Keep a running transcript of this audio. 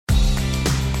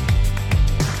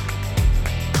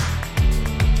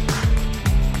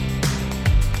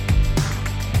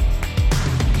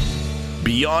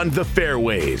Beyond the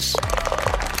Fairways.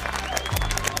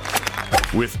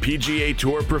 With PGA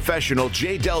Tour professional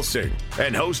Jay Delsing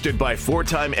and hosted by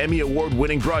four-time Emmy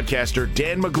Award-winning broadcaster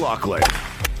Dan McLaughlin.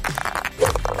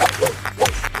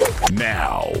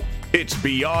 Now, it's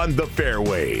Beyond the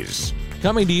Fairways.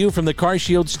 Coming to you from the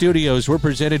CarShield Studios, we're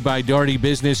presented by Daugherty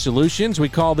Business Solutions. We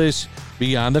call this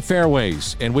Beyond the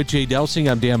Fairways. And with Jay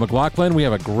Delsing, I'm Dan McLaughlin. We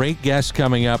have a great guest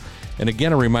coming up. And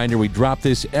again, a reminder, we drop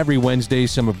this every Wednesday,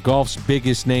 some of golf's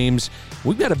biggest names.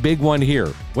 We've got a big one here.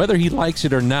 Whether he likes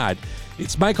it or not,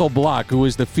 it's Michael Block, who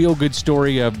is the feel-good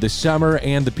story of the summer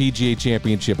and the PGA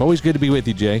Championship. Always good to be with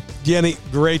you, Jay. Danny,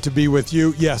 great to be with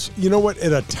you. Yes, you know what?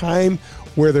 At a time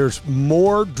where there's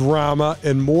more drama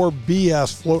and more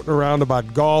BS floating around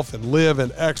about golf and live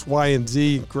and X, Y, and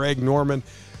Z, Greg Norman,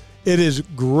 it is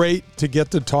great to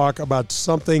get to talk about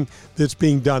something that's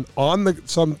being done on the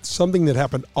something that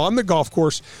happened on the golf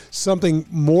course, something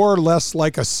more or less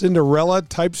like a Cinderella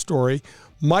type story.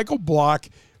 Michael Block.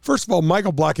 First of all,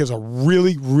 Michael Block is a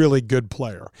really, really good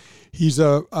player. He's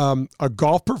a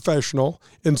golf professional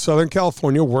in Southern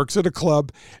California, works at a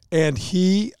club, and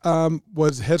he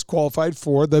has qualified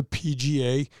for the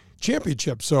PGA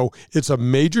Championship. So it's a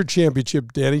major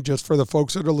championship, Danny, just for the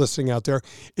folks that are listening out there.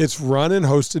 It's run and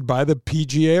hosted by the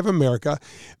PGA of America.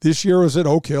 This year was at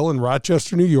Oak Hill in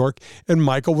Rochester, New York, and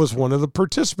Michael was one of the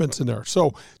participants in there.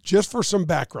 So just for some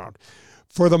background,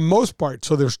 for the most part,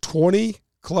 so there's 20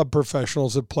 club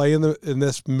professionals that play in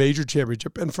this major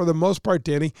championship, and for the most part,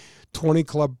 Danny, 20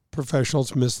 club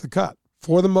professionals miss the cut.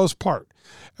 For the most part,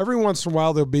 every once in a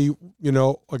while there'll be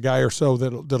a guy or so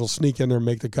that'll sneak in there and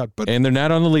make the cut. And they're not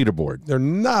on the leaderboard. They're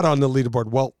not on the leaderboard.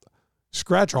 Well,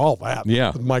 scratch all that. Yeah.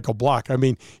 With Michael Block. I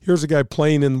mean, here's a guy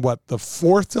playing in the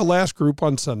fourth to last group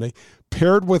on Sunday,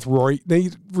 paired with Rory. Now,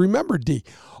 remember, D.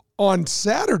 On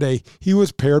Saturday, he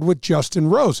was paired with Justin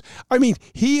Rose. I mean,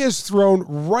 he is thrown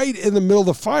right in the middle of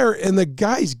the fire, and the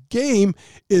guy's game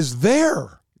is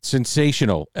there.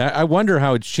 Sensational. I wonder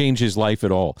how it's changed his life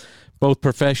at all, both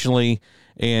professionally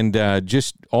and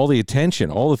just all the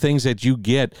attention, all the things that you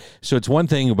get. So it's one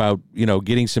thing about,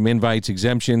 getting some invites,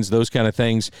 exemptions, those kind of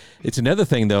things. It's another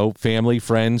thing, though, family,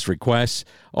 friends, requests,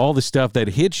 all the stuff that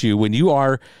hits you when you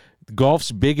are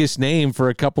golf's biggest name for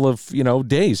a couple of,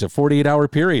 days, a 48-hour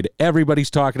period. Everybody's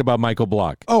talking about Michael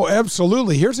Block. Oh,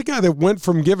 absolutely. Here's a guy that went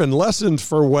from giving lessons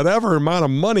for whatever amount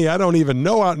of money, I don't even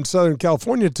know, out in Southern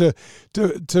California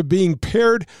to being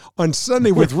paired on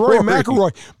Sunday with Rory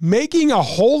McIlroy, making a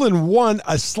hole-in-one,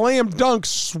 a slam dunk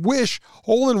swish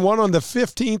hole-in-one on the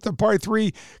 15th of par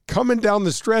 3, coming down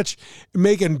the stretch,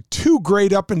 making two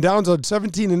great up-and-downs on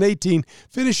 17 and 18,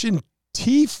 finishing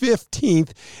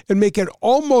T15th and making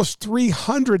almost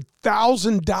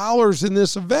 $300,000 in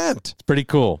this event. It's pretty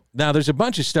cool. Now, there's a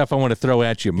bunch of stuff I want to throw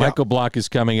at you. Michael Block is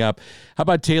coming up. How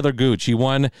about Taylor Gooch? He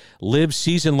won LIV's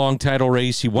season-long title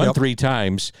race. He won 3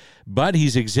 times, but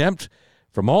he's exempt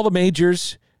from all the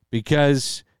majors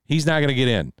because he's not going to get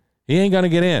in. He ain't going to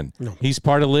get in. No. He's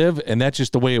part of LIV, and that's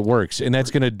just the way it works. And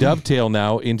that's going to dovetail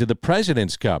now into the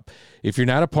President's Cup. If you're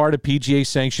not a part of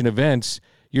PGA-sanctioned events,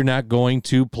 you're not going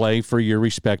to play for your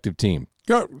respective team.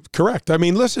 Correct. I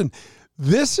mean, listen,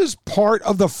 this is part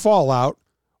of the fallout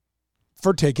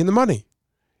for taking the money.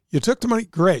 You took the money,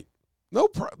 great. No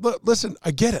problem. Listen,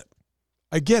 I get it.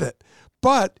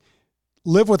 But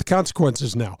live with the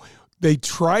consequences now. They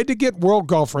tried to get world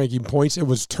golf ranking points. It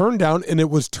was turned down, and it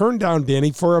was turned down,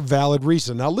 Danny, for a valid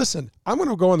reason. Now, listen, I'm going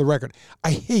to go on the record.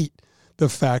 I hate the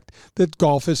fact that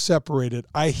golf is separated.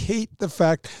 I hate the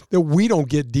fact that we don't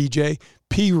get DJ,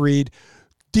 P. Reed,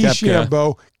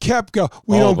 DeChambeau, Koepka.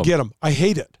 We don't get them. I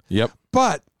hate it. Yep.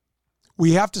 But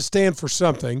we have to stand for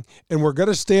something, and we're going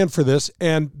to stand for this.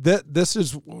 And this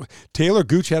is Taylor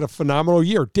Gooch had a phenomenal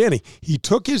year. Danny, he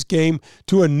took his game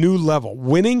to a new level,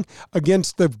 winning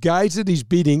against the guys that he's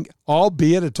beating,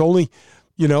 albeit it's only,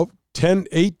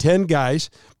 10 guys,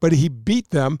 but he beat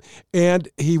them, and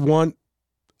he won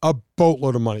a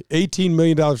boatload of money, $18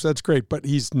 million. That's great, but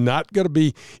he's not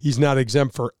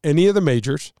exempt for any of the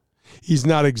majors. He's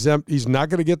not exempt. He's not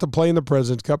going to get to play in the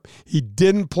President's Cup. He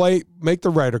didn't make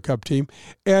the Ryder Cup team.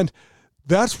 And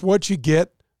that's what you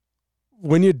get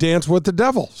when you dance with the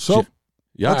devil. So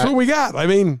that's what we got. I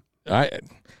mean,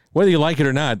 whether you like it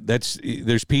or not, there's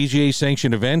PGA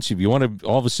sanctioned events. If you want to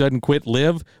all of a sudden quit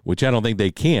LIV, which I don't think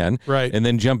they can, right, and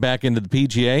then jump back into the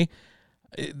PGA,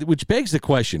 which begs the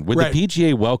question: would the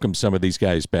PGA welcome some of these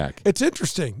guys back? It's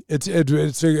interesting. It's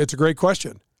a great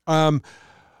question.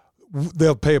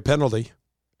 They'll pay a penalty,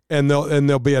 And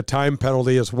there'll be a time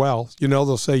penalty as well.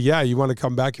 They'll say, yeah, you want to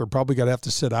come back, you're probably going to have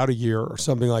to sit out a year or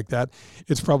something like that.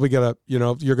 It's probably going to,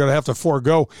 you're going to have to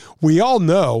forego. We all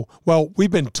know, we've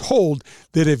been told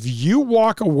that if you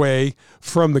walk away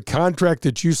from the contract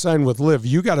that you signed with LIV,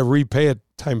 you got to repay it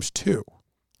times 2.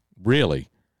 Really?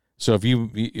 So if you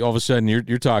all of a sudden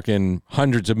you're talking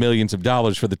hundreds of millions of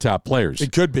dollars for the top players.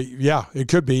 It could be. Yeah, it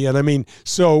could be. And I mean,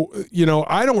 so,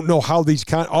 I don't know how these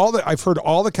I've heard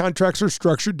all the contracts are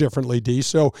structured differently, D.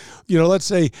 So, let's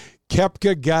say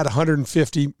Koepka got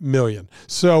 $150 million.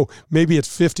 So maybe it's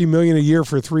 $50 million a year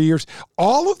for 3 years.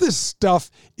 All of this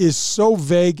stuff is so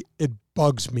vague, it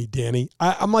bugs me, Danny.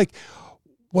 I'm like,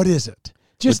 what is it?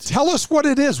 Just tell us what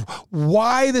it is.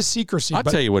 Why the secrecy? I'll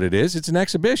tell you what it is. It's an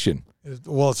exhibition.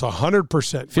 Well, it's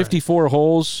 100%. 54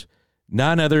 holes,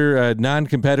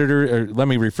 non-competitor, or let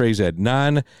me rephrase that,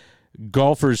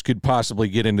 non-golfers could possibly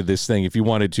get into this thing if you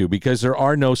wanted to, because there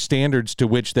are no standards to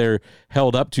which they're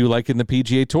held up to like in the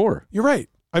PGA Tour. You're right.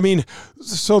 I mean,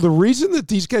 so the reason that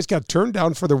these guys got turned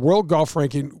down for the World Golf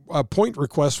Ranking point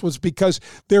request was because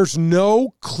there's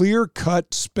no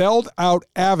clear-cut, spelled-out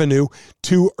avenue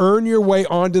to earn your way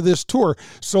onto this tour.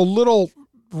 So little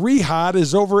Rihad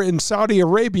is over in Saudi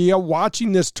Arabia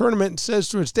watching this tournament and says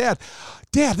to his dad,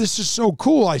 Dad, this is so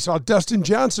cool. I saw Dustin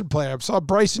Johnson play. I saw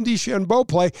Bryson DeChambeau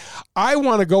play. I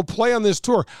want to go play on this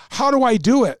tour. How do I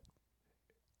do it?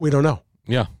 We don't know.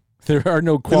 Yeah. There are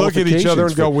no qualifications. We look at each other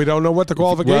and go, we don't know what the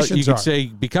qualifications are. You could say,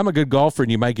 become a good golfer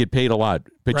and you might get paid a lot,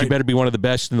 but you better be one of the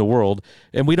best in the world.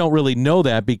 And we don't really know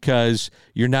that because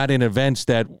you're not in events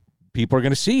that people are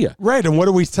going to see you. Right, and what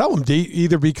do we tell them?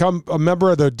 Either become a member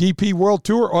of the DP World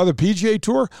Tour or the PGA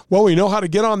Tour? Well, we know how to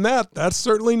get on that. That's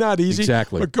certainly not easy.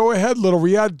 Exactly. But go ahead, little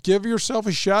Riyadh, give yourself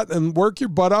a shot and work your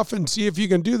butt off and see if you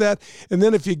can do that. And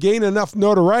then if you gain enough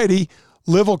notoriety,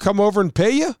 LIV will come over and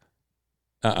pay you?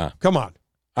 Come on.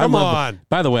 Come on.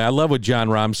 By the way, I love what John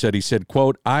Rahm said. He said,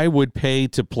 quote, I would pay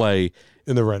to play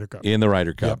in the Ryder Cup.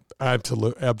 Yep,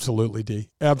 absolutely, D.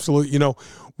 Absolutely.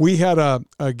 We had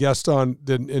a guest on,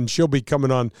 and she'll be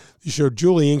coming on the show.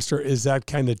 Julie Inkster is that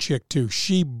kind of chick, too.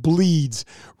 She bleeds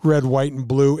red, white, and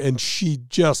blue, and she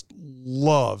just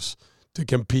loves to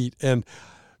compete. And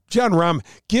John Rahm,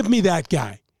 give me that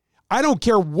guy. I don't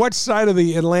care what side of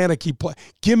the Atlantic he plays.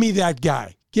 Give me that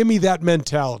guy. Give me that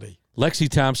mentality. Lexi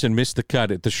Thompson missed the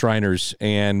cut at the Shriners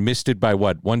and missed it by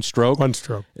what, 1 stroke? 1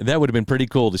 stroke. That would have been pretty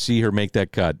cool to see her make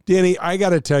that cut. Danny, I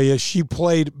got to tell you, she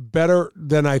played better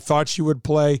than I thought she would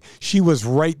play. She was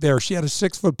right there. She had a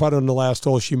 6-foot putt on the last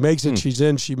hole. She makes it, she's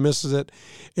in, she misses it,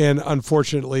 and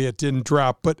unfortunately it didn't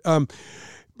drop. But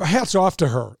hats off to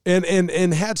her.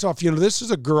 And hats off, this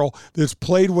is a girl that's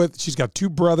played with, she's got 2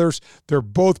 brothers. They're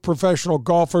both professional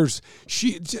golfers.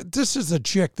 This is a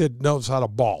chick that knows how to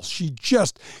ball. She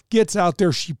just gets out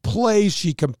there. She plays.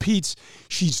 She competes.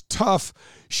 She's tough.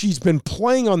 She's been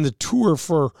playing on the tour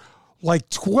for like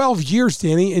 12 years,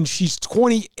 Danny, and she's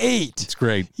 28. It's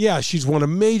great. Yeah, she's won a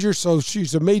major, so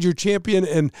she's a major champion,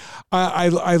 and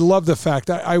I love the fact.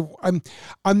 I'm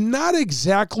not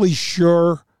exactly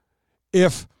sure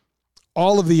if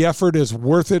all of the effort is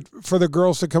worth it for the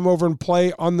girls to come over and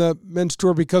play on the men's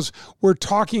tour, because we're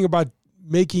talking about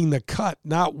making the cut,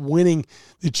 not winning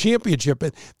the championship.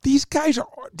 And these guys are,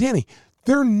 Danny,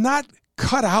 they're not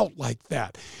cut out like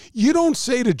that. You don't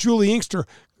say to Julie Inkster,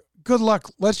 good luck,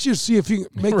 let's just see if you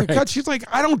can make the cut. She's like,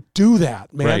 I don't do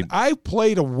that, man. Right. I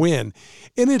play to win.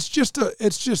 And it's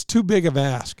just too big of an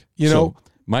ask, know?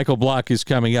 Michael Block is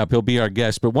coming up. He'll be our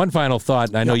guest. But one final thought,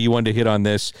 and I know you wanted to hit on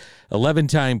this.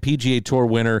 11-time PGA Tour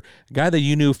winner, a guy that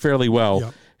you knew fairly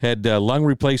well, had lung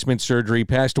replacement surgery,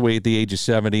 passed away at the age of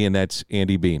 70, and that's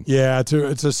Andy Bean. Yeah,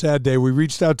 it's a sad day. We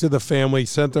reached out to the family,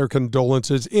 sent their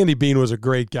condolences. Andy Bean was a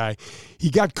great guy. He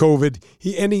got COVID.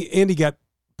 Andy got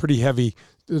pretty heavy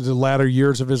the latter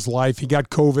years of his life. He got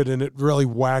COVID, and it really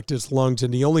whacked his lungs.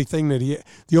 And the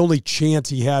only chance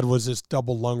he had was this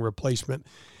double lung replacement.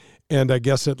 And I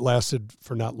guess it lasted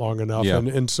for not long enough. Yeah.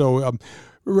 And so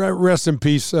rest in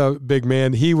peace, big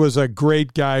man. He was a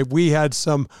great guy. We had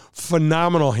some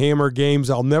phenomenal hammer games.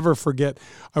 I'll never forget,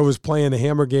 I was playing a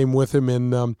hammer game with him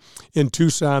in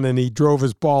Tucson, and he drove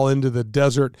his ball into the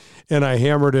desert, and I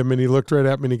hammered him, and he looked right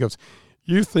at me, and he goes,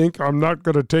 you think I'm not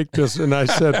going to take this? And I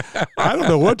said, I don't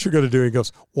know what you're going to do. He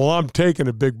goes, well, I'm taking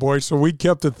it, big boy. So we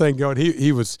kept the thing going.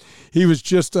 He was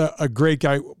just a great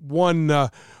guy. Won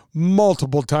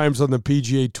multiple times on the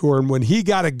PGA Tour. And when he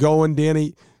got it going,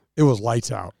 Danny, it was lights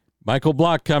out. Michael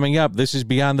Block coming up. This is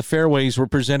Beyond the Fairways. We're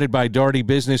presented by Daugherty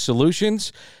Business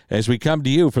Solutions as we come to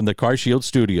you from the CarShield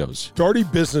Studios. Daugherty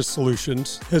Business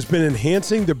Solutions has been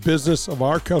enhancing the business of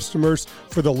our customers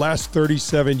for the last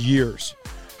 37 years.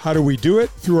 How do we do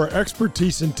it? Through our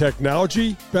expertise in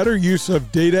technology, better use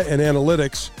of data and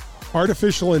analytics,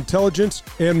 artificial intelligence,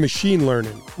 and machine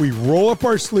learning. We roll up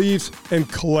our sleeves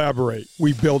and collaborate.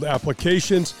 We build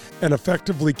applications and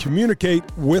effectively communicate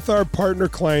with our partner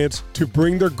clients to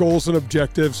bring their goals and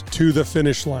objectives to the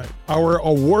finish line. Our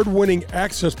award-winning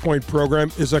Access Point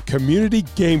program is a community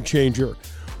game changer.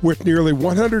 With nearly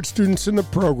 100 students in the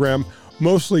program,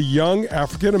 mostly young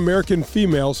African-American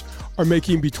females are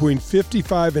making between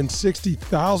 $55,000 and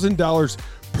 $60,000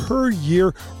 per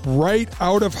year right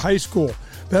out of high school.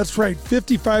 That's right,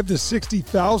 $55,000 to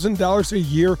 $60,000 a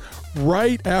year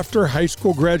right after high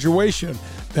school graduation.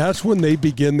 That's when they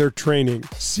begin their training.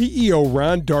 CEO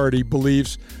Ron Daugherty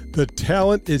believes the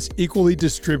talent is equally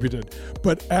distributed,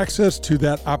 but access to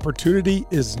that opportunity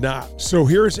is not. So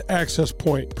here's Access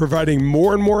Point, providing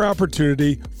more and more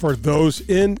opportunity for those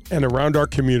in and around our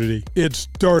community. It's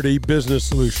Daugherty Business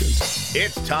Solutions.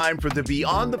 It's time for the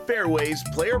Beyond the Fairways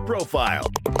player profile.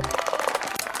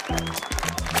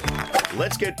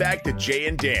 Let's get back to Jay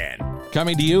and Dan.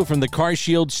 Coming to you from the Car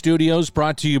Shield Studios,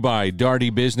 brought to you by Daugherty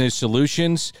Business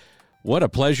Solutions. What a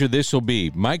pleasure this will be.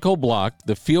 Michael Block,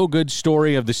 the feel-good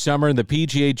story of the summer in the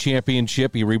PGA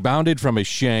Championship. He rebounded from a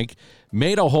shank,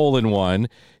 made a hole-in-one,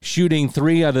 shooting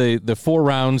 3 out of the 4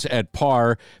 rounds at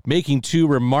par, making 2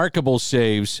 remarkable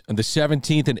saves on the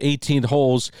 17th and 18th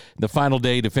holes the final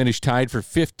day to finish tied for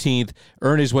 15th,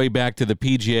 earn his way back to the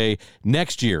PGA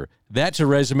next year. That's a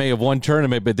resume of one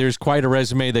tournament, but there's quite a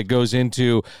resume that goes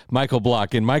into Michael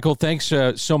Block. And, Michael, thanks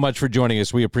so much for joining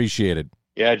us. We appreciate it.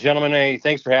 Yeah, gentlemen, hey,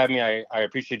 thanks for having me. I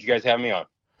appreciate you guys having me on.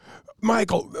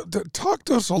 Michael, talk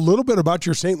to us a little bit about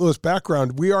your St. Louis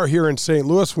background. We are here in St.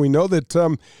 Louis. We know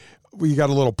that we got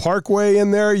a little Parkway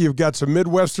in there. You've got some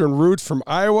Midwestern roots from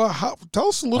Iowa. Tell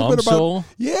us a little bit about.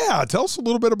 Yeah, tell us a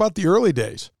little bit about the early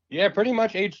days. Yeah, pretty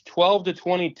much age 12 to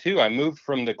 22. I moved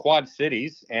from the Quad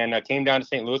Cities and I came down to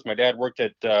St. Louis. My dad worked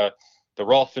at the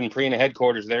Ralston Purina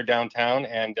headquarters there downtown,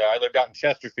 and I lived out in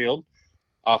Chesterfield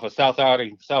off of South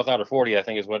Outer 40, I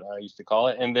think is what I used to call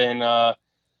it. And then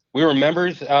we were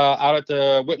members out at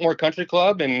the Whitmore Country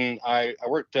Club, and I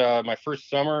worked my first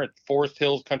summer at Forest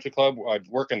Hills Country Club. I'd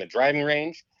work in the driving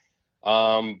range.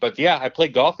 But yeah, I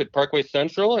played golf at Parkway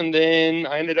Central, and then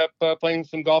I ended up playing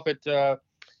some golf at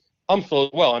Umslow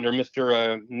as well under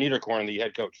Mr. Niederkorn, the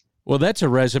head coach. Well, that's a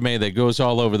resume that goes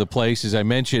all over the place. As I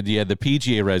mentioned, you had the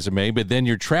PGA resume, but then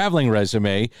your traveling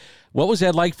resume. What was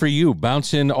that like for you,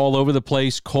 bouncing all over the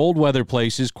place, cold weather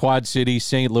places, Quad City,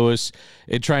 St. Louis,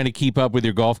 and trying to keep up with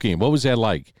your golf game? What was that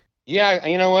like? Yeah,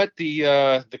 you know what?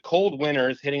 The cold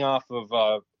winters hitting off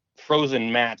of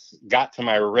frozen mats got to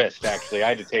my wrist, actually. I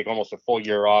had to take almost a full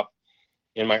year off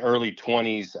in my early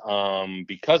 20s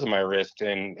because of my wrist.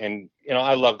 And you know,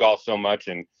 I love golf so much,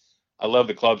 and I love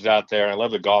the clubs out there. I love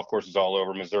the golf courses all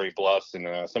over Missouri Bluffs and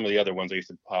some of the other ones I used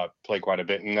to play quite a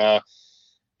bit. And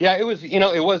yeah, it was, you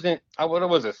know, it wasn't, what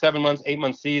was it, 7 months, 8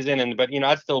 month season. But, you know,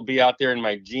 I'd still be out there in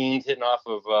my jeans hitting off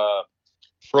of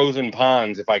frozen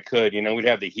ponds if I could. You know, we'd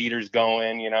have the heaters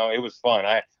going. You know, it was fun.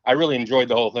 I really enjoyed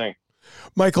the whole thing.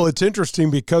 Michael, it's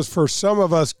interesting because for some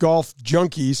of us golf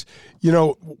junkies, you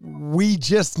know, we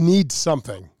just need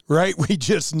something, right? We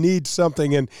just need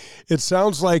something. And it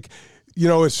sounds like, you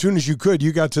know, as soon as you could,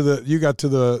 you got to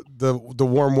the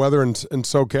warm weather in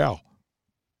SoCal.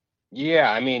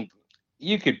 Yeah, I mean,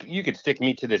 you could stick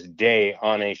me to this day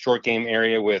on a short game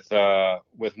area with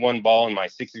one ball in my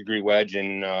 60-degree wedge,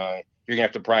 and you're gonna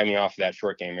have to pry me off that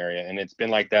short game area. And it's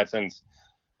been like that since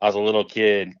I was a little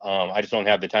kid. I just don't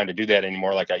have the time to do that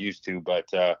anymore like I used to. But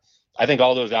I think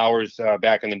all those hours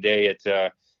back in the day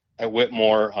at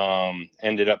Whitmore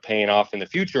ended up paying off in the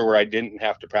future, where I didn't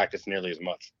have to practice nearly as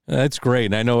much. That's great.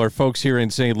 And I know our folks here in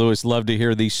St. Louis love to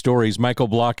hear these stories. Michael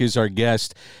Block is our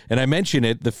guest. And I mentioned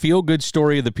it, the feel-good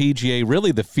story of the PGA,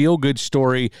 really the feel-good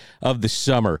story of the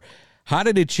summer. How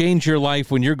did it change your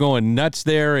life when you're going nuts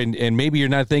there and maybe you're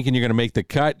not thinking you're going to make the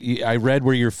cut? I read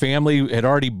where your family had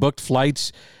already booked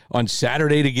flights on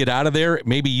Saturday to get out of there.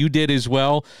 Maybe you did as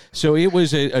well. So it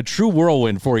was a true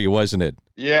whirlwind for you, wasn't it?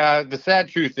 Yeah, the sad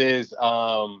truth is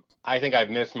I think I've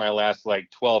missed my last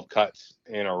 12 cuts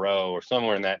in a row or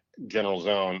somewhere in that general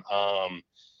zone.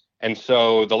 And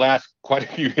so the last quite a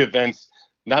few events,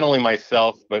 not only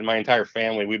myself, but my entire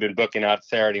family, we've been booking out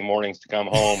Saturday mornings to come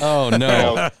home. Oh,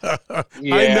 no.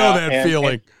 Yeah, I know that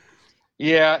feeling.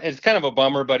 Yeah, it's kind of a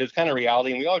bummer, but it's kind of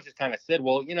reality. And we always just kind of said,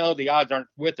 well, you know, the odds aren't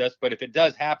with us, but if it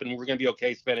does happen, we're going to be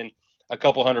okay spending a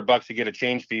couple $100 to get a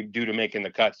change fee due to making the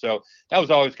cut. So that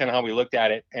was always kind of how we looked at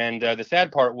it. And the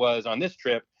sad part was on this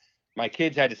trip, my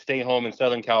kids had to stay home in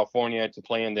Southern California to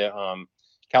play in the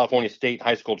California State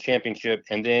High School Championship.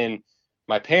 And then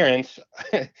my parents,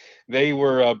 they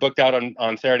were booked out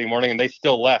on Saturday morning, and they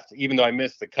still left, even though I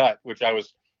missed the cut, which I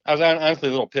was honestly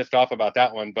a little pissed off about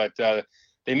that one. But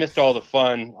they missed all the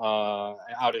fun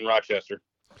out in Rochester.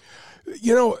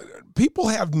 You know, people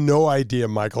have no idea,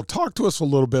 Michael. Talk to us a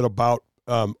little bit about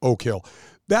Oak Hill.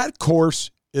 That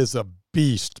course is a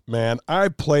beast, man. I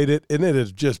played it, and it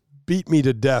has just beat me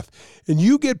to death. And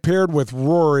you get paired with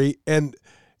Rory, and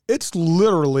it's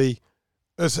literally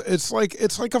it's like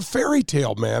a fairy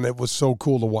tale, man. It was so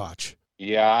cool to watch.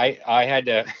 Yeah, I had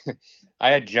to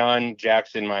I had John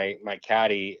Jackson, my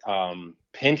caddy,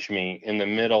 pinch me in the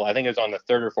middle. I think it was on the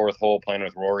third or fourth hole playing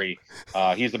with Rory.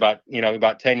 He's about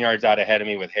 10 yards out ahead of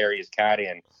me with Harry as caddy,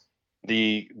 and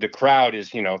the crowd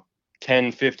is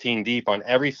 10, 15 deep on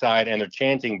every side, and they're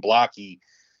chanting Blocky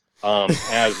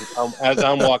as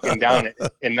I'm walking down it,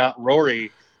 and not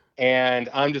Rory. And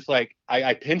I'm just like,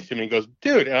 I pinched him, and he goes,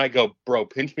 dude, and I go, bro,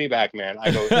 pinch me back, man.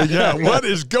 I go, yeah, what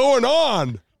is going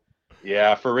on?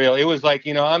 Yeah, for real. It was like,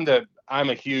 I'm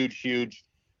a huge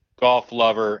golf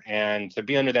lover, and to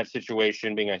be under that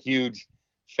situation, being a huge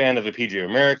fan of the PGA of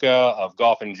America, of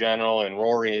golf in general, and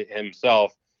Rory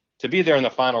himself, to be there in the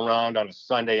final round on a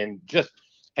Sunday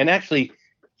and actually,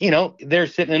 they're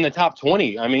sitting in the top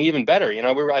 20. I mean, even better. We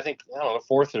were, I think,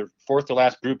 fourth to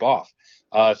last group off.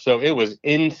 So it was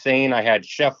insane. I had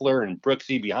Scheffler and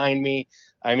Brooksy behind me.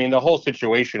 I mean, the whole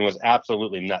situation was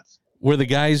absolutely nuts. Were the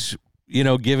guys,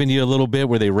 giving you a little bit?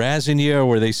 Were they razzing you, or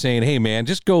were they saying, hey, man,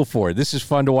 just go for it? This is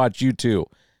fun to watch you too.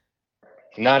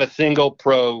 Not a single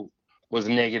pro was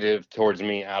negative towards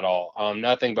me at all.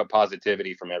 Nothing but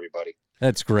positivity from everybody.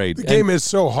 That's great. The game is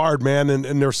so hard, man,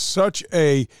 and there's such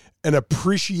an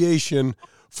appreciation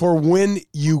for when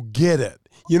you get it.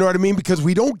 You know what I mean? Because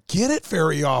we don't get it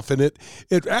very often. It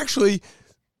actually,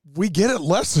 we get it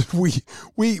less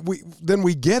than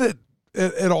we get it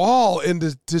at all.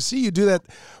 And to see you do that,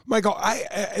 Michael,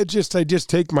 I just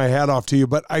take my hat off to you.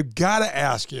 But I gotta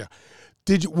ask you,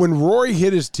 when Rory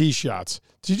hit his tee shots,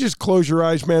 did you just close your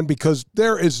eyes, man? Because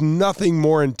there is nothing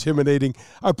more intimidating.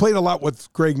 I played a lot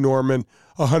with Greg Norman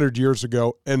 100 years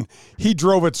ago, and he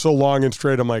drove it so long and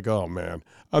straight. I'm like, oh man,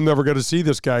 I'm never going to see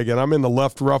this guy again. I'm in the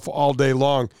left rough all day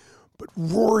long. But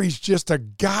Rory's just a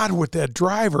god with that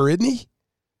driver, isn't he?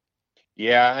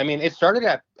 Yeah, I mean, it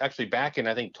started actually back in,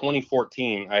 I think,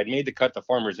 2014. I had made the cut to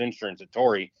Farmers Insurance at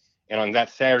Torrey, and on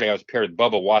that Saturday, I was paired with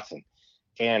Bubba Watson.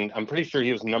 And I'm pretty sure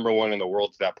he was number one in the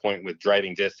world to that point with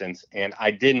driving distance. And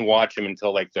I didn't watch him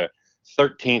until like the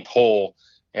 13th hole.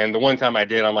 And the one time I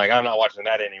did, I'm like, I'm not watching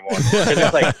that anymore.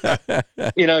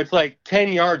 It's like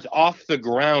 10 yards off the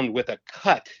ground with a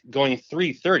cut going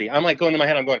 330. I'm like going to my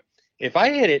head, I'm going, if I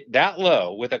hit it that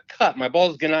low with a cut, my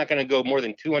ball is not going to go more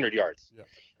than 200 yards. Yeah.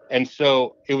 And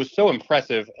so it was so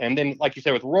impressive. And then, like you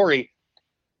said, with Rory,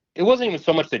 it wasn't even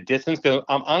so much the distance, because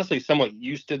I'm honestly somewhat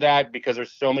used to that because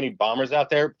there's so many bombers out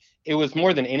there. It was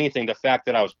more than anything the fact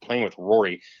that I was playing with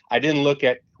Rory. I didn't look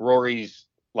at Rory's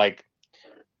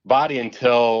body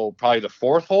until probably the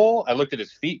fourth hole. I looked at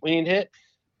his feet when he'd hit.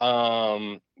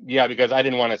 Because I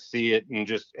didn't want to see it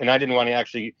and I didn't want to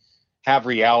actually have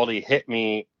reality hit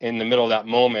me in the middle of that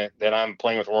moment that I'm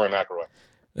playing with Rory McIlroy.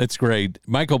 That's great.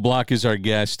 Michael Block is our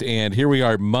guest, and here we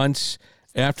are months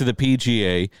after the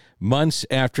PGA, months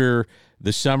after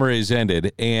the summer is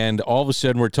ended, and all of a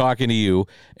sudden we're talking to you,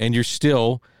 and you're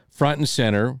still front and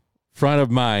center, front of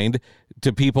mind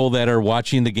to people that are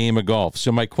watching the game of golf.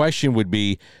 So my question would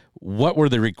be, what were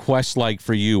the requests like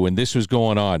for you when this was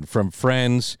going on, from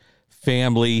friends,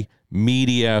 family,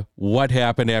 media? What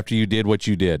happened after you did what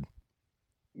you did?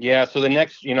 Yeah, so the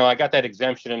next, I got that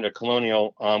exemption into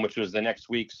Colonial, which was the next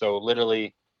week. So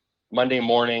literally Monday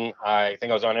morning, I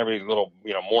think I was on every little,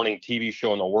 morning TV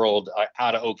show in the world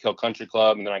out of Oak Hill Country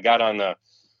Club. And then I got on the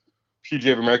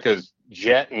PGA of America's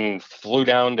jet and flew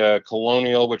down to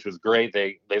Colonial, which was great.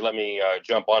 They let me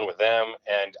jump on with them.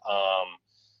 And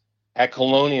at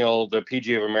Colonial, the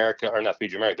PGA of America, or not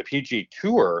PGA of America, the PGA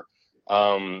Tour,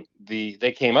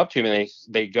 they came up to me and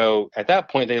they go, at that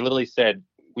point, they literally said,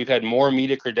 we've had more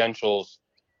media credentials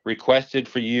requested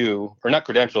for you, or not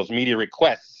credentials, media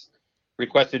requests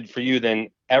requested for you than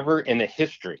ever in the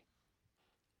history.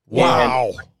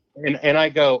 Wow. And I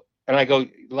go,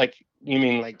 like, you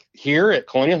mean like here at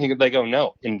Colonial? They go,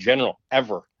 no, in general,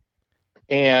 ever.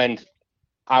 And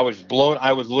I was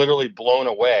literally blown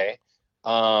away.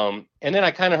 And then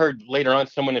I kind of heard later on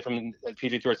someone from the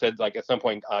PGA Tour said, like, at some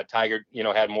point, Tiger,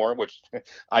 had more, which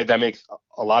that makes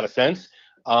a lot of sense.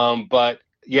 But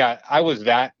yeah, I was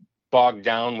that bogged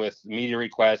down with media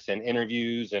requests and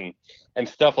interviews and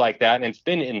stuff like that. And it's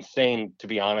been insane, to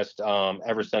be honest,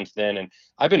 ever since then. And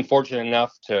I've been fortunate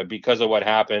enough to, because of what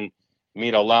happened,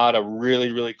 meet a lot of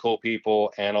really, really cool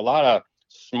people and a lot of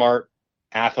smart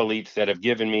athletes that have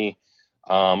given me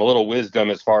a little wisdom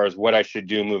as far as what I should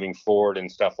do moving forward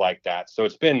and stuff like that. So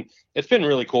it's been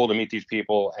really cool to meet these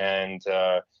people and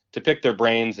to pick their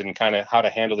brains and kind of how to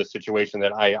handle the situation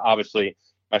that I obviously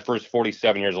my first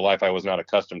 47 years of life I was not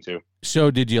accustomed to.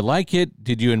 So did you like it?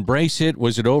 Did you embrace it?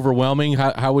 Was it overwhelming?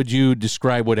 How would you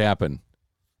describe what happened?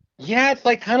 Yeah, it's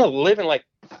like kind of living like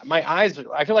my eyes.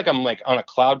 I feel like I'm like on a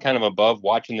cloud kind of above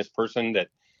watching this person that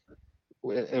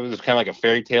it was kind of like a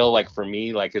fairy tale. Like for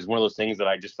me, like it's one of those things that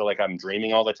I just feel like I'm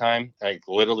dreaming all the time. I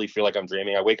literally feel like I'm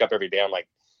dreaming. I wake up every day. I'm like,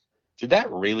 did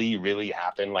that really, really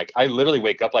happen? Like I literally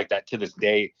wake up like that to this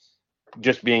day,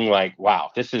 just being like,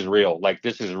 wow, this is real. Like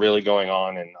this is really going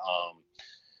on. And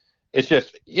it's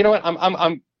just, you know what,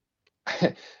 I'm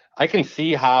I can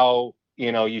see how,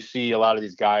 you know, you see a lot of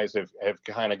these guys have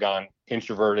kind of gone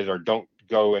introverted or don't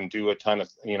go and do a ton of,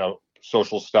 you know,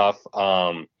 social stuff.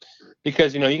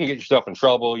 Because, you know, you can get yourself in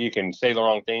trouble. You can say the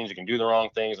wrong things. You can do the wrong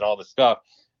things and all this stuff.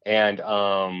 And,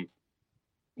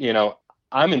 you know,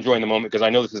 I'm enjoying the moment because I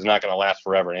know this is not going to last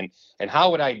forever. And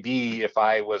how would I be if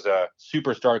I was a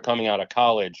superstar coming out of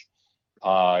college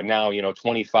now, you know,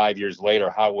 25 years later?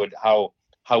 How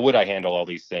would I handle all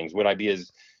these things? Would I be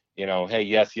as, you know, hey,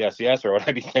 yes, yes, yes, or would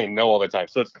I be saying no all the time?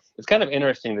 So it's kind of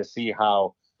interesting to see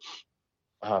how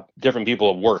different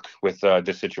people work with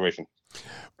this situation.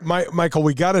 Michael,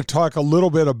 we got to talk a little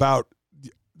bit about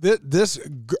this.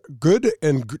 Good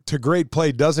and to great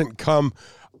play doesn't come.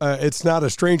 It's not a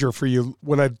stranger for you.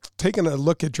 When I've taken a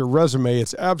look at your resume,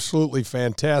 it's absolutely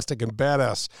fantastic and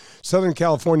badass. Southern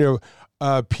California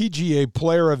PGA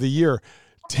Player of the Year,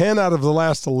 10 out of the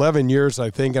last 11 years, I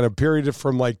think, in a period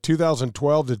from like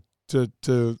 2012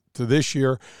 to this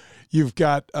year. You've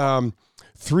got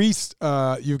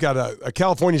you've got a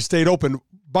California State Open.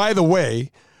 By the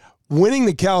way, winning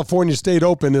the California State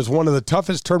Open is one of the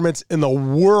toughest tournaments in the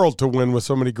world to win with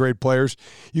so many great players.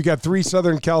 You got 3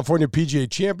 Southern California PGA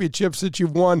championships that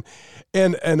you've won,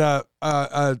 and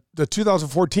the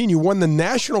 2014 you won the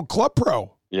National Club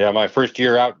Pro. Yeah, my first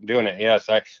year out doing it. Yes,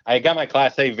 I got my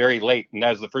Class A very late, and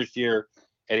that was the first year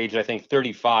at age, I think,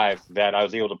 35 that I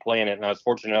was able to play in it. And I was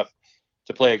fortunate enough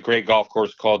to play a great golf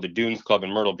course called the Dunes Club in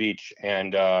Myrtle Beach,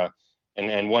 and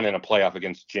won in a playoff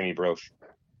against Jimmy Broche.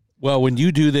 Well, when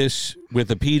you do this with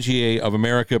the PGA of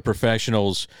America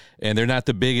professionals, and they're not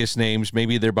the biggest names,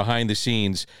 maybe they're behind the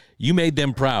scenes, you made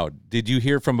them proud. Did you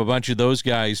hear from a bunch of those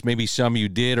guys, maybe some you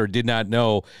did or did not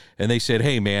know, and they said,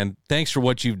 hey, man, thanks for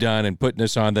what you've done and putting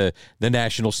us on the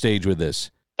national stage with this?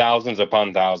 Thousands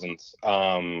upon thousands,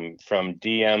 from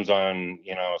DMs on,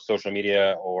 you know, social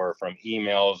media or from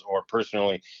emails or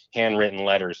personally handwritten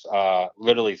letters,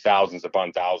 literally thousands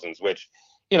upon thousands, which,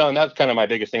 you know, and that's kind of my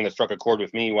biggest thing that struck a chord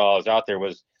with me while I was out there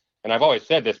was, and I've always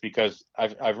said this because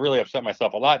I've really upset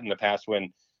myself a lot in the past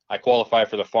when I qualify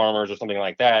for the Farmers or something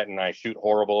like that, and I shoot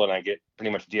horrible and I get pretty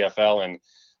much DFL,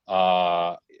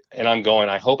 and I'm going,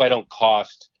 I hope I don't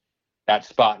cost that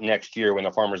spot next year when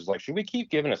the Farmers is like, should we keep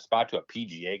giving a spot to a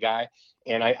PGA guy?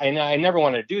 And I never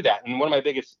wanted to do that. And one of my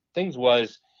biggest things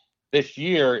was this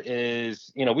year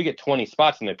is, you know, we get 20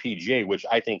 spots in the PGA, which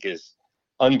I think is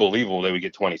unbelievable that we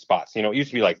get 20 spots. You know, it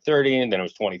used to be like 30 and then it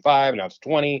was 25 and now it's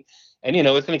 20. And, you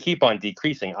know, it's going to keep on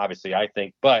decreasing, obviously, I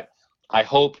think. But I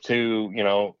hope to, you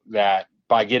know, that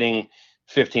by getting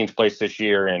 15th place this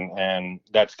year, and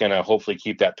that's going to hopefully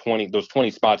keep those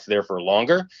 20 spots there for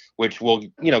longer, which will,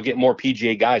 you know, get more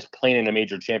PGA guys playing in a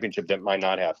major championship that might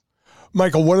not have.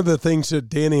 Michael, one of the things that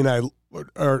Danny and I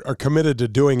are committed to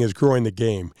doing is growing the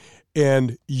game.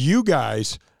 And you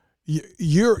guys,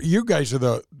 you guys are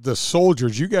the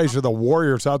soldiers. You guys are the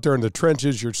warriors out there in the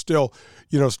trenches. You're still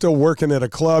working at a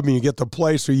club and you get to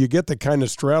play, so you get to kind of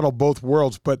straddle both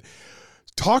worlds. But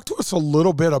talk to us a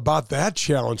little bit about that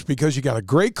challenge, because you got a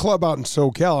great club out in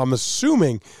SoCal. I'm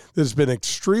assuming that it's been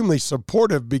extremely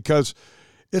supportive, because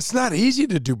it's not easy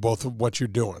to do both of what you're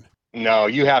doing. No,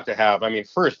 you have to have, I mean,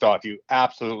 first off, you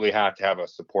absolutely have to have a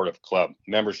supportive club,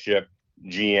 membership,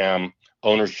 GM,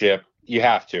 ownership. You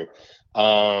have to.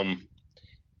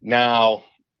 Now,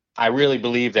 I really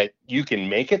believe that you can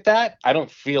make it that. I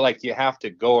don't feel like you have to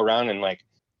go around and like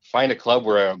find a club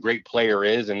where a great player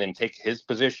is and then take his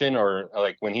position, or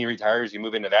like when he retires, you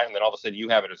move into that and then all of a sudden you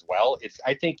have it as well.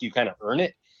 I think you kind of earn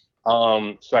it.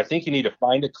 So I think you need to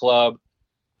find a club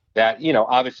that, you know,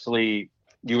 obviously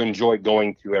you enjoy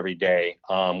going to every day,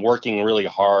 working really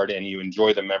hard, and you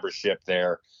enjoy the membership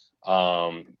there.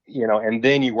 You know, and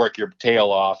then you work your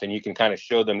tail off and you can kind of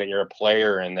show them that you're a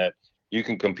player and that you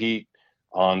can compete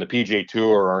on the PGA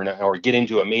Tour or get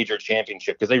into a major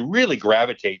championship, because they really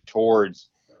gravitate towards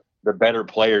the better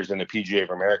players in the PGA of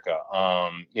America.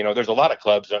 There's a lot of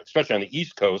clubs, especially on the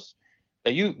East Coast,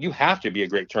 that you have to be a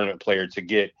great tournament player to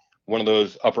get one of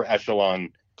those upper echelon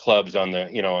clubs on the,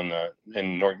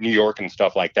 in New York and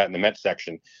stuff like that in the Met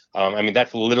section.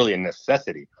 That's literally a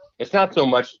necessity. It's not so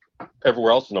much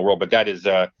everywhere else in the world, but that is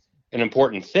an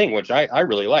important thing, which I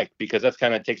really like, because that's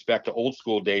kind of takes back to old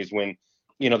school days when,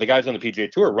 the guys on the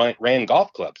PGA Tour ran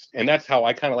golf clubs. And that's how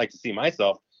I kind of like to see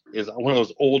myself, is one of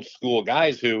those old school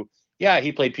guys who,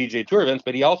 he played PGA Tour events,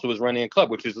 but he also was running a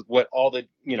club, which is what all the,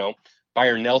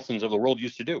 Byron Nelsons of the world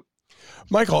used to do.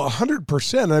 Michael,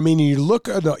 100%. I mean, you look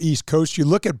at the East Coast, you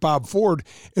look at Bob Ford,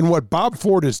 and what Bob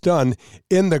Ford has done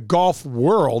in the golf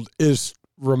world is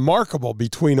remarkable,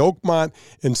 between Oakmont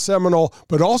and Seminole,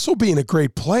 but also being a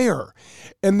great player.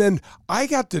 And then I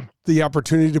got the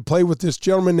opportunity to play with this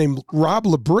gentleman named Rob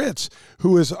Labritz,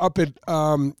 who is up at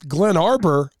Glen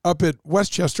Arbor, up at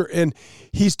Westchester, and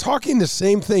he's talking the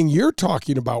same thing you're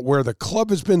talking about, where the club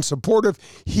has been supportive.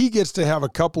 He gets to have a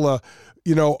couple of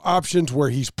options where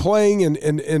he's playing,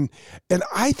 and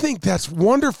I think that's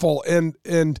wonderful, and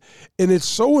it's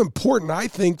so important, I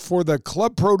think, for the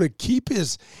club pro to keep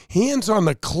his hands on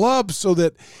the club so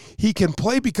that he can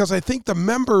play, because I think the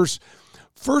members,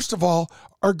 first of all,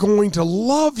 are going to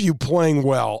love you playing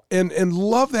well and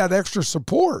love that extra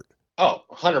support. Oh,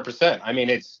 100%.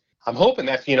 I'm hoping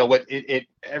that's, what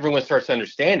everyone starts to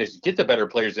understand is get the better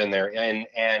players in there,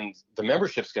 and the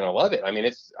membership's going to love it.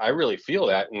 I really feel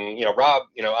that. And, Rob,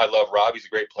 I love Rob. He's a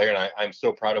great player, and I'm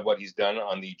so proud of what he's done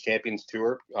on the Champions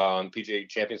Tour. On the PGA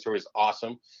Champions Tour is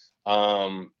awesome.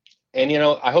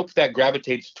 I hope that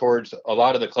gravitates towards a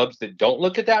lot of the clubs that don't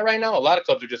look at that right now. A lot of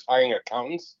clubs are just hiring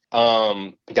accountants,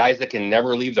 guys that can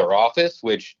never leave their office,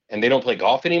 and they don't play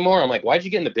golf anymore. I'm like, why'd you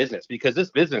get in the business? Because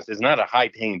this business is not a high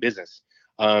paying business.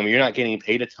 You're not getting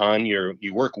paid a ton.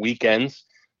 You work weekends,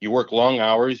 you work long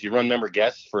hours, you run member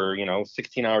guests for,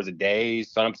 16 hours a day,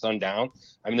 sun up, sun down.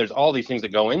 There's all these things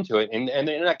that go into it, and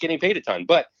they're not getting paid a ton.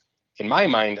 But in my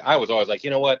mind, I was always like, you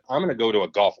know what? I'm going to go to a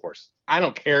golf course. I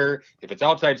don't care if it's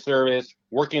outside service,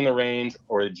 working the range,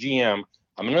 or a GM.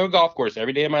 I'm going to go to a golf course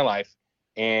every day of my life,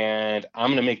 and I'm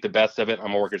going to make the best of it. I'm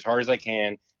going to work as hard as I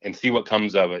can and see what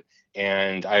comes of it.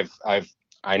 And I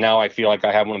feel like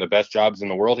I have one of the best jobs in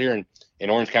the world here in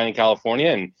Orange County,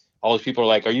 California. And all those people are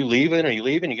like, are you leaving? Are you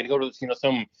leaving? You're going to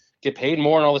go to, get paid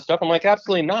more and all this stuff. I'm like,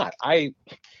 absolutely not. I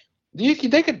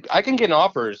can get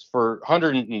offers for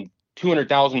 100 and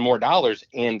 200,000 more dollars.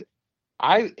 And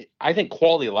I think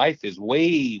quality of life is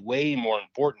way, way more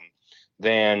important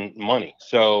than money.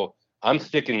 So I'm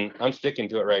sticking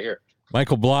to it right here.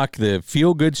 Michael Block, the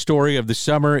feel-good story of the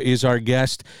summer, is our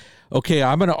guest. Okay,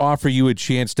 I'm going to offer you a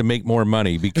chance to make more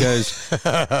money, because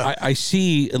I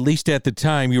see, at least at the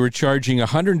time, you were charging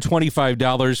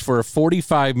 $125 for a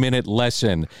 45-minute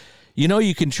lesson.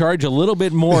 You can charge a little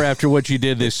bit more after what you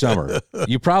did this summer.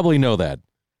 You probably know that.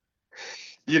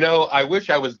 I wish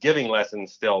I was giving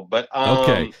lessons still, but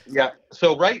okay. Yeah.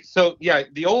 So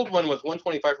the old one was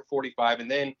 125 for 45,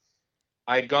 and then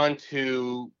I'd gone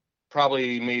to,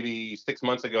 probably maybe 6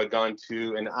 months ago, I'd gone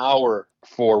to an hour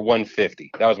for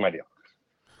 150. That was my deal.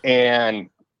 And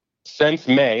since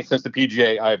the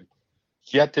PGA, I've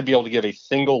yet to be able to give a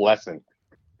single lesson,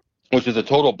 which is a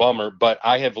total bummer. But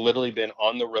I have literally been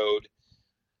on the road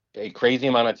a crazy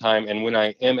amount of time. And when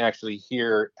I am actually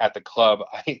here at the club,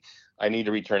 I need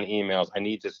to return emails. I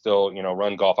need to still,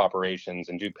 run golf operations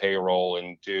and do payroll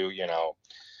and do,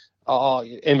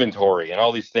 inventory and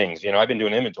all these things. I've been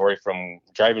doing inventory from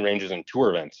driving ranges and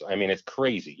tour events. It's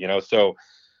crazy, so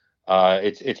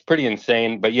it's pretty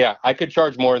insane. But yeah, I could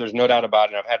charge more. There's no doubt about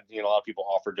it. And I've had, a lot of people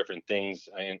offer different things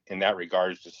in that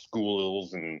regards to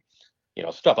schools and,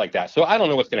 stuff like that. So I don't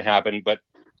know what's going to happen, but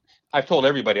I've told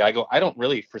everybody, I don't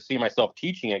really foresee myself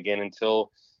teaching again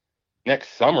until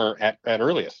next summer at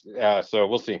earliest. So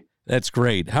we'll see. That's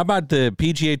great. How about the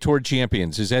PGA Tour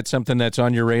Champions? Is that something that's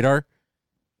on your radar?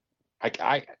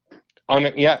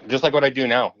 Just like what I do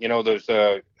now. There's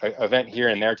a event here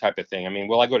and there type of thing.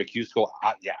 Will I go to Q School?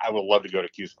 I would love to go to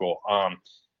Q School.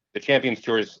 The Champions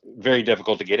Tour is very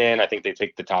difficult to get in. I think they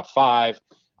take the top 5.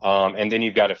 And then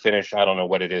you've got to finish, I don't know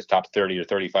what it is, top 30 or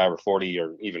 35 or 40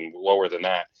 or even lower than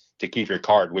that to keep your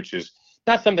card, which is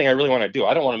not something I really want to do.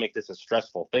 I don't want to make this a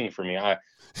stressful thing for me. I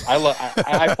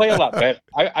play a lot better.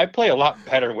 I play a lot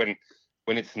better when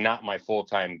it's not my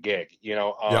full-time gig,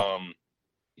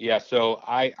 Yeah. So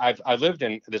I've lived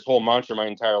in this whole mantra my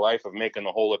entire life of making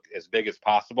the hole look as big as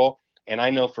possible. And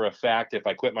I know for a fact, if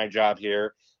I quit my job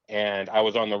here and I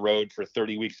was on the road for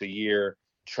 30 weeks a year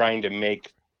trying to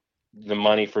make the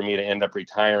money for me to end up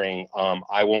retiring,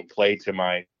 I won't play to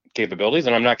my capabilities,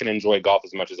 and I'm not going to enjoy golf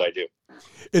as much as I do.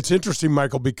 It's interesting,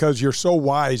 Michael, because you're so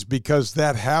wise, because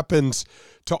that happens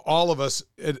to all of us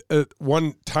at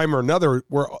one time or another,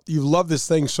 where you love this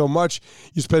thing so much,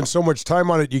 you spend so much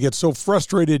time on it, you get so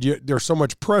frustrated, there's so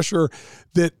much pressure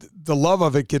that the love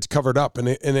of it gets covered up and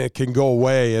it can go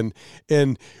away. And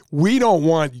we don't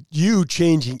want you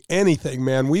changing anything,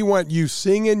 man. We want you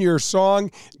singing your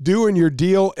song, doing your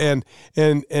deal, and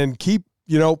keep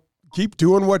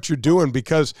doing what you're doing,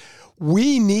 because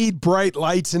we need bright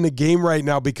lights in the game right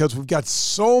now, because we've got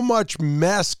so much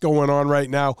mess going on right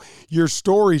now. Your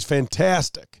story's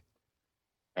fantastic.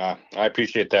 I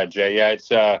appreciate that, Jay. Yeah,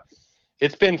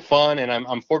 it's been fun, and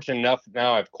I'm fortunate enough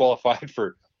now I've qualified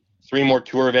for 3 more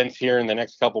tour events here in the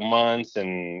next couple months,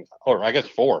 or I guess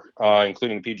 4,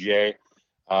 including the PGA.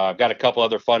 I've got a couple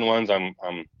other fun ones. I'm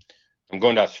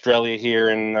going to Australia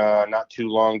here in not too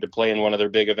long to play in one of their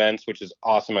big events, which is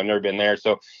awesome. I've never been there.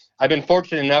 So I've been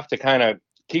fortunate enough to kind of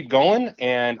keep going,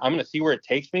 and I'm going to see where it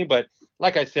takes me. But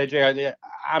like I said, Jay,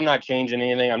 I'm not changing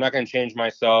anything. I'm not going to change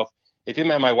myself. If you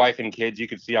met my wife and kids, you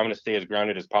could see I'm going to stay as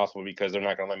grounded as possible, because they're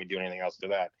not going to let me do anything else to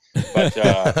that. But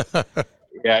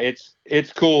yeah,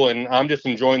 it's cool, and I'm just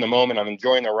enjoying the moment. I'm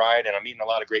enjoying the ride, and I'm meeting a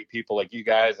lot of great people like you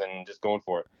guys, and just going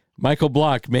for it. Michael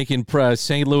Block, making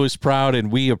St. Louis proud,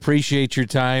 and we appreciate your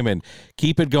time, and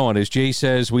keep it going. As Jay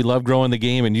says, we love growing the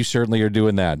game, and you certainly are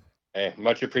doing that. Hey,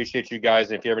 much appreciate you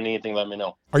guys. If you ever need anything, let me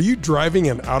know. Are you driving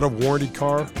an out-of-warranty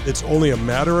car? It's only a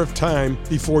matter of time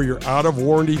before your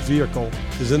out-of-warranty vehicle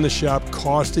is in the shop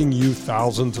costing you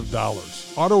thousands of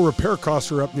dollars. Auto repair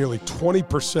costs are up nearly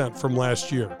 20% from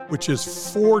last year, which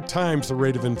is 4 times the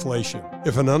rate of inflation.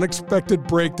 If an unexpected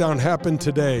breakdown happened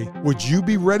today, would you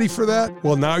be ready for that?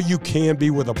 Well, now you can be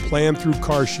with a plan through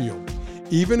CarShield.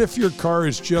 Even if your car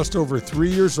is just over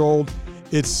 3 years old,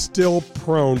 it's still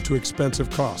prone to expensive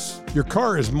costs. Your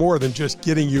car is more than just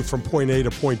getting you from point A to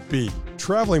point B.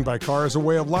 Traveling by car is a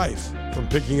way of life. From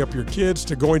picking up your kids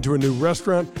to going to a new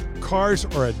restaurant, cars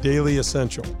are a daily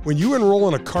essential. When you enroll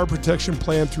in a car protection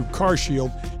plan through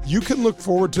CarShield, you can look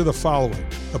forward to the following.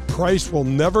 The price will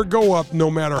never go up no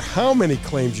matter how many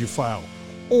claims you file,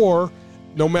 or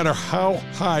no matter how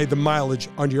high the mileage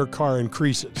on your car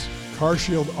increases.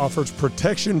 CarShield offers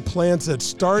protection plans that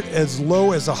start as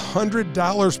low as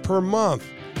 $100 per month.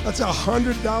 That's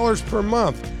 $100 per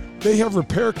month. They have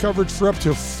repair coverage for up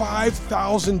to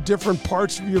 5,000 different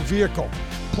parts of your vehicle.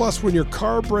 Plus, when your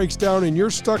car breaks down and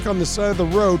you're stuck on the side of the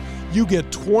road, you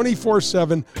get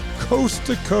 24/7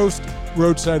 coast-to-coast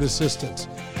roadside assistance.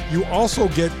 You also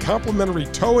get complimentary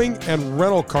towing and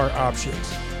rental car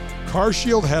options.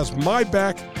 CarShield has my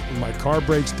back when my car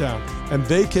breaks down, and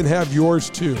they can have yours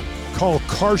too. Call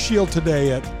CarShield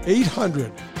today at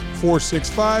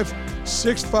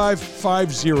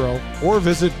 800-465-6550 or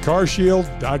visit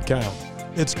carshield.com.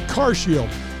 It's CarShield,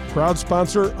 proud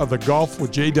sponsor of the Golf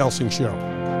with Jay Delsing show.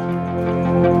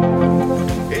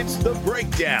 It's the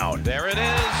breakdown. There it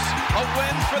is, a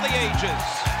win for the ages.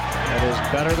 That is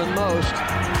better than most.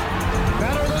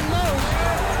 Better than most.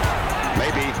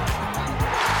 Maybe.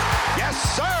 Yes,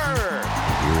 sir.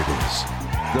 Here it is,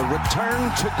 the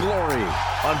return to glory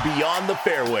On Beyond the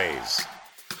Fairways.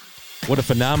 What a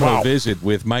phenomenal visit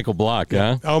with Michael Block,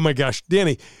 huh? Oh, my gosh.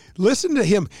 Danny, listen to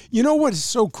him. You know what is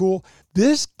so cool?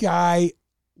 This guy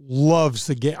loves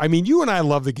the game. I mean, you and I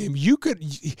love the game. You could.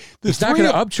 He's not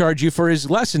going to upcharge you for his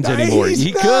lessons anymore.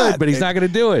 He could, but he's not going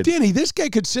to do it. Danny, this guy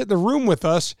could sit in the room with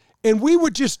us, and we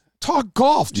would just talk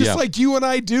golf, just like you and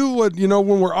I do.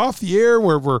 When we're off the air,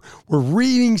 where we're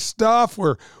reading stuff,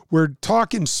 we're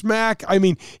talking smack. I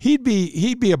mean, he'd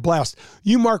be a blast.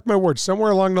 You mark my words.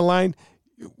 Somewhere along the line,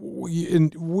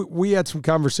 we had some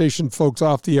conversation, folks,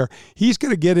 off the air. He's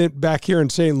going to get it back here in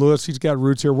St. Louis. He's got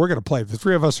roots here. We're going to play. The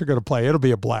 3 of us are going to play. It'll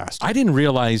be a blast. I didn't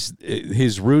realize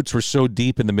his roots were so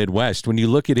deep in the Midwest. When you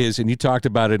look at and you talked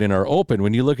about it in our open,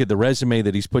 when you look at the resume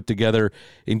that he's put together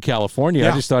in California,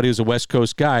 I just thought he was a West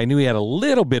Coast guy. I knew he had a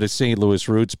little bit of St. Louis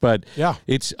roots, but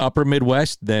it's upper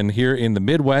Midwest, then here in the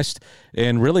Midwest,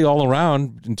 and really all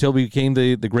around until he became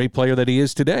the great player that he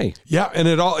is today. Yeah,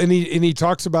 and he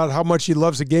talks about how much he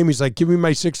loves the game. He's like, give me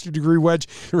my 60-degree wedge,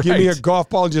 give me a golf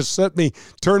ball, just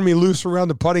turn me loose around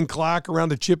the putting clock, around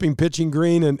the chipping, pitching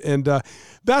green, and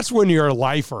that's when you're a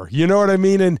lifer. You know what I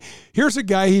mean? And here's a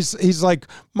guy, he's like,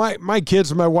 my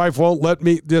kids and my wife won't let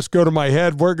me just go to my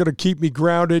head. We're going to keep me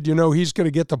grounded. He's going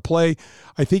to get to play.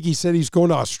 I think he said he's going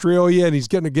to Australia, and he's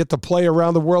going to get to play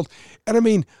around the world. And I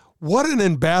mean, what an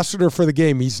ambassador for the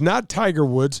game. He's not Tiger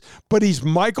Woods, but he's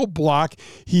Michael Block.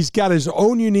 He's got his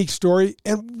own unique story,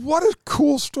 and what a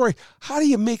cool story. How do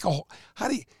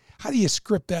How do you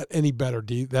script that any better,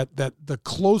 D? That the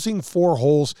closing 4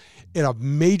 holes in a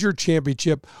major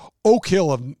championship, Oak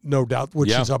Hill, of no doubt,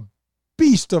 which is a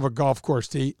beast of a golf course,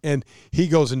 D, and he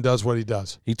goes and does what he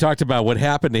does. He talked about what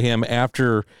happened to him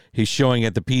after his showing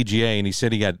at the PGA, and he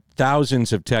said he got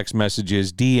thousands of text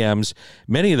messages, DMs,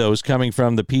 many of those coming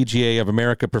from the PGA of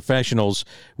America professionals,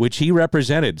 which he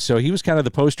represented. So he was kind of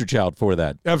the poster child for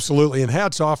that. Absolutely, and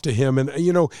hats off to him. And,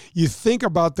 you think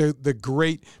about the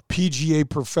great PGA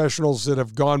professionals that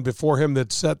have gone before him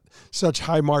that set such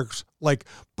high marks, like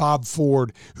Bob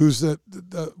Ford, who's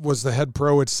was the head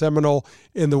pro at Seminole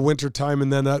in the wintertime,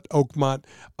 and then at Oakmont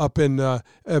up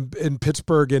in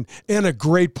Pittsburgh, and a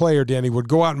great player, Danny, would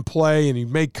go out and play, and he'd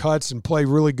make cuts and play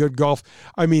really good golf.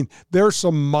 I mean, there's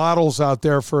some models out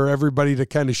there for everybody to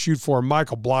kind of shoot for.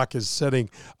 Michael Block is setting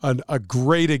a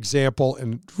great example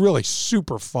and really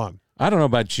super fun. I don't know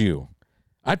about you.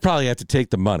 I'd probably have to take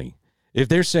the money. If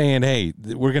they're saying, hey,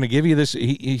 we're going to give you this,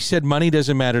 he said money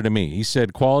doesn't matter to me. He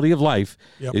said quality of life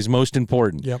is most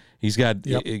important. Yep. He's got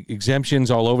exemptions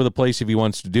all over the place if he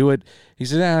wants to do it. He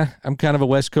said, I'm kind of a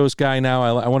West Coast guy now.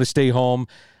 I want to stay home.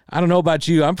 I don't know about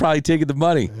you. I'm probably taking the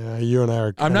money. Yeah, you and I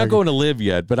are. I'm not going to live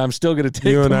yet, but I'm still going to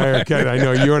take the money. I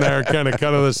know you and I are kind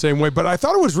of the same way. But I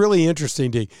thought it was really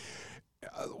interesting, D.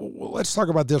 Let's talk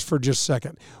about this for just a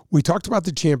second. We talked about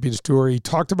the Champions Tour. He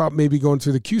talked about maybe going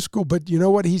through the Q School, but you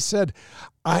know what he said?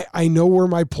 I know where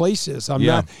my place is. I'm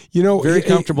not, very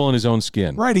comfortable in his own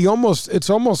skin. Right. It's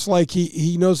almost like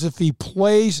he knows if he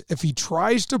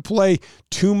tries to play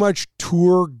too much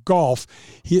tour golf,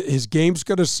 his game's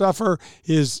going to suffer.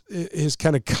 His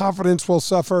kind of confidence will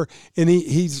suffer, and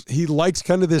he likes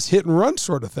kind of this hit and run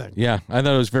sort of thing. Yeah, I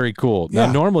thought it was very cool. Yeah.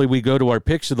 Now, normally we go to our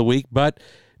picks of the week, but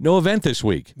no event this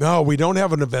week. No, we don't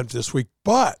have an event this week,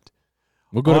 but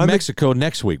we'll go to Mexico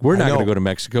next week. We're not going to go to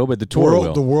Mexico, but the tour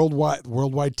will. The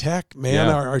worldwide tech, man.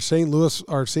 Yeah. Our St.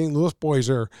 Louis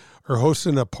boys are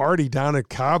hosting a party down at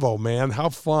Cabo, man. How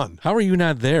fun. How are you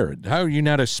not there? How are you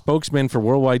not a spokesman for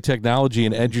Worldwide Technology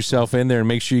and edge yourself in there and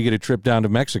make sure you get a trip down to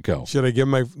Mexico? Should I give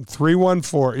my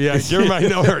 314? Yeah, give my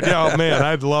number. Yeah, man,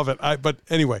 I'd love it. But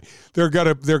anyway, they're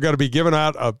gonna be giving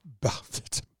out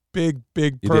it's a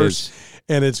big purse,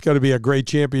 and it's going to be a great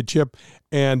championship.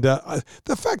 And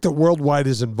the fact that Worldwide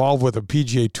is involved with a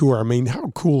PGA Tour, I mean,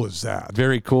 how cool is that?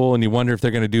 Very cool, and you wonder if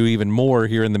they're going to do even more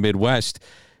here in the Midwest.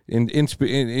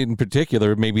 In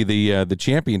particular, maybe the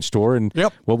Champions Tour and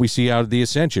what we see out of the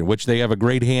Ascension, which they have a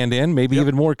great hand in. Maybe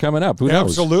even more coming up. Who knows?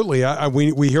 Absolutely.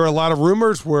 We hear a lot of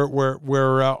rumors.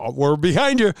 We're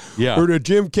behind you. Yeah. We're to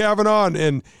Jim Cavanaugh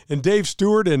and Dave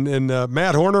Stewart and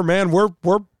Matt Horner. Man,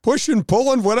 we're pushing,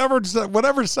 pulling,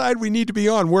 whatever side we need to be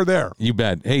on. We're there. You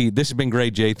bet. Hey, this has been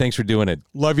great, Jay. Thanks for doing it.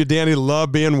 Love you, Danny.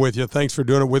 Love being with you. Thanks for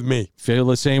doing it with me. Feel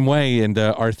the same way. And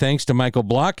our thanks to Michael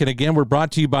Block. And again, we're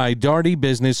brought to you by Daugherty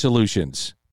Business Solutions.